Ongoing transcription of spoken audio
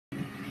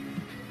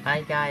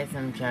Hi guys,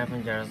 I'm Jeff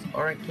from Jar's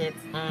Orchids,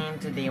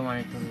 and today I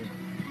wanted to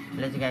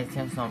let you guys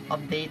have some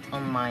update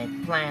on my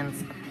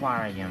plants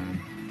aquarium.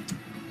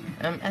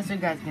 As you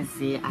guys can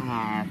see, I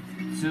have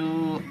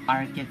two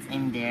orchids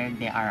in there.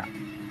 They are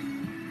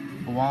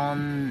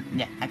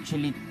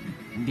actually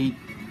they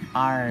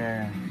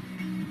are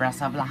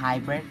Brassavola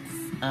hybrids.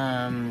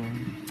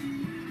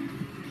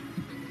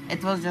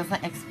 It was just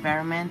an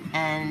experiment,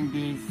 and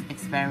this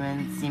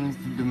experiment seems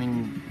to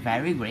doing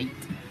very great.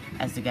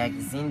 As you guys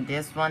can see,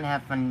 this one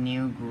have a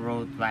new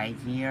growth right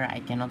here.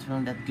 I cannot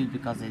film that good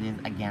because it is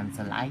against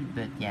the light,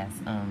 but yes,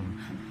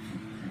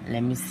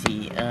 let me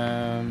see.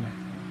 As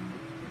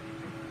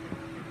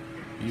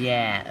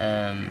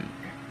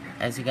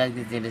you guys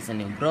can see, there's a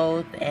new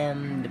growth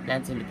and the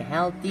plants are looking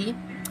healthy.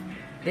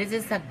 This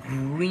is a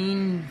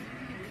green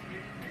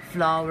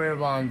flower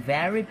one,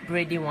 very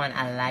pretty one.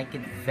 I like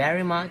it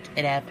very much.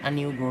 It have a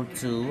new growth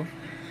too.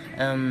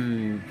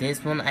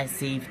 This one I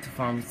saved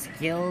from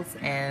skills,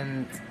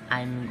 and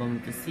I'm going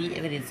to see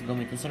if it is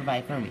going to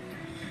survive for me.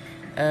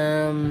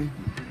 Let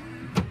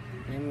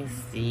me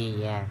see.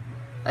 Yeah,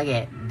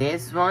 okay,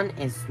 this one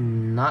is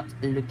not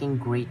looking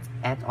great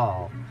at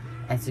all.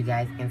 As you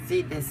guys can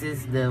see, this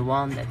is the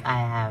one that I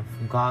have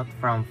got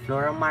from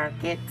Flora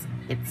Market.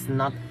 It's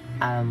not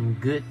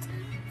good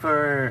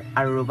for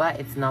Aruba.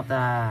 It's not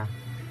a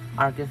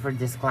orchid for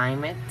this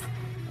climate,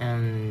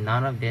 and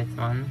none of this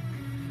one.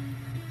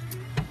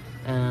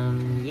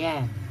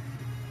 Yeah,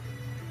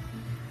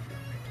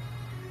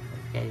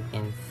 as you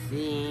can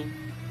see.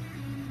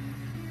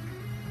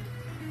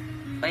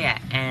 Oh yeah,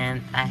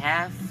 and I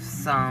have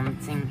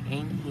something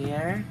in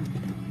here.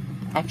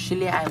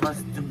 Actually, I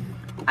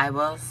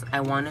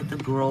wanted to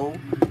grow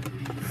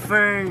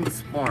fern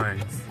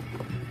spawns,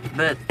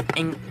 but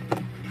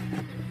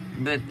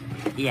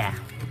yeah,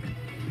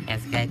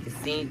 as you guys can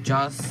see,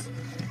 just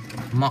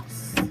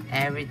moss.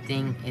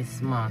 Everything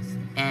is moss,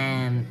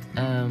 and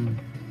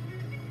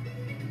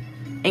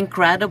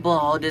incredible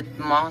how the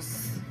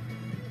moss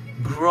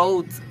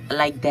grows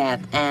like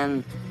that,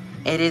 and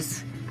it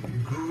is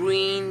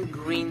green,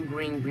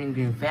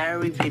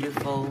 very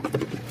beautiful.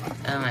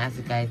 As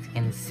you guys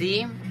can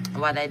see,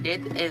 what I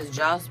did is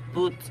just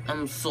put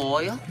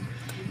soil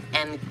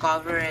and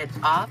cover it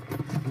up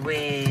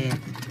with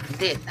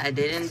this. I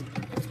didn't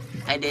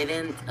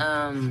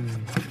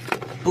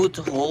put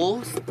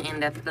holes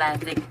in that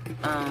plastic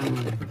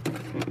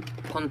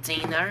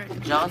container,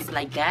 just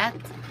like that.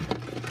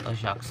 Oh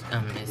shucks,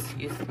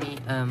 excuse me,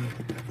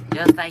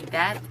 just like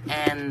that,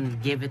 and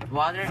give it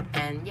water,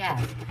 and yeah,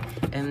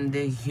 and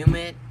the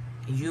humid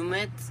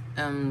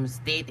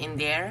stayed in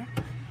there,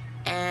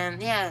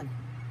 and yeah,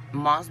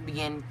 moss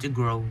began to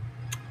grow.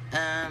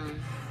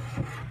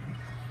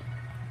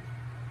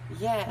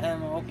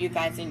 Hope you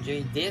guys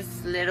enjoyed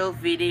this little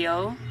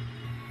video.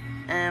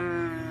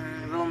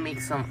 We'll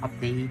make some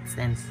updates,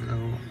 and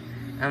so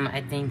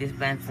I think these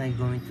plants are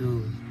going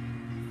to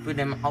put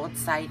them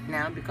outside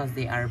now because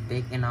they are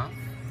big enough.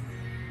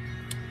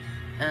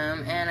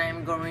 And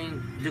I'm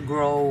going to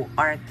grow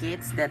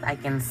orchids that I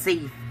can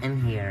save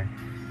in here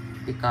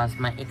because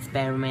my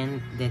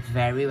experiment did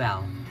very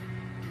well.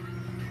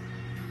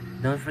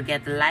 Don't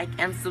forget to like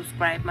and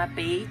subscribe my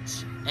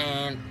page,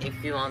 and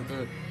if you want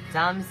to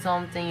tell me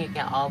something, you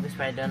can always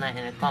write down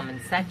in the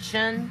comment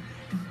section,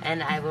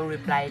 and I will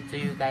reply to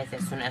you guys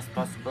as soon as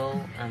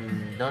possible.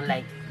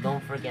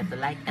 Don't forget to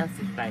like and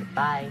subscribe.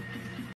 Bye.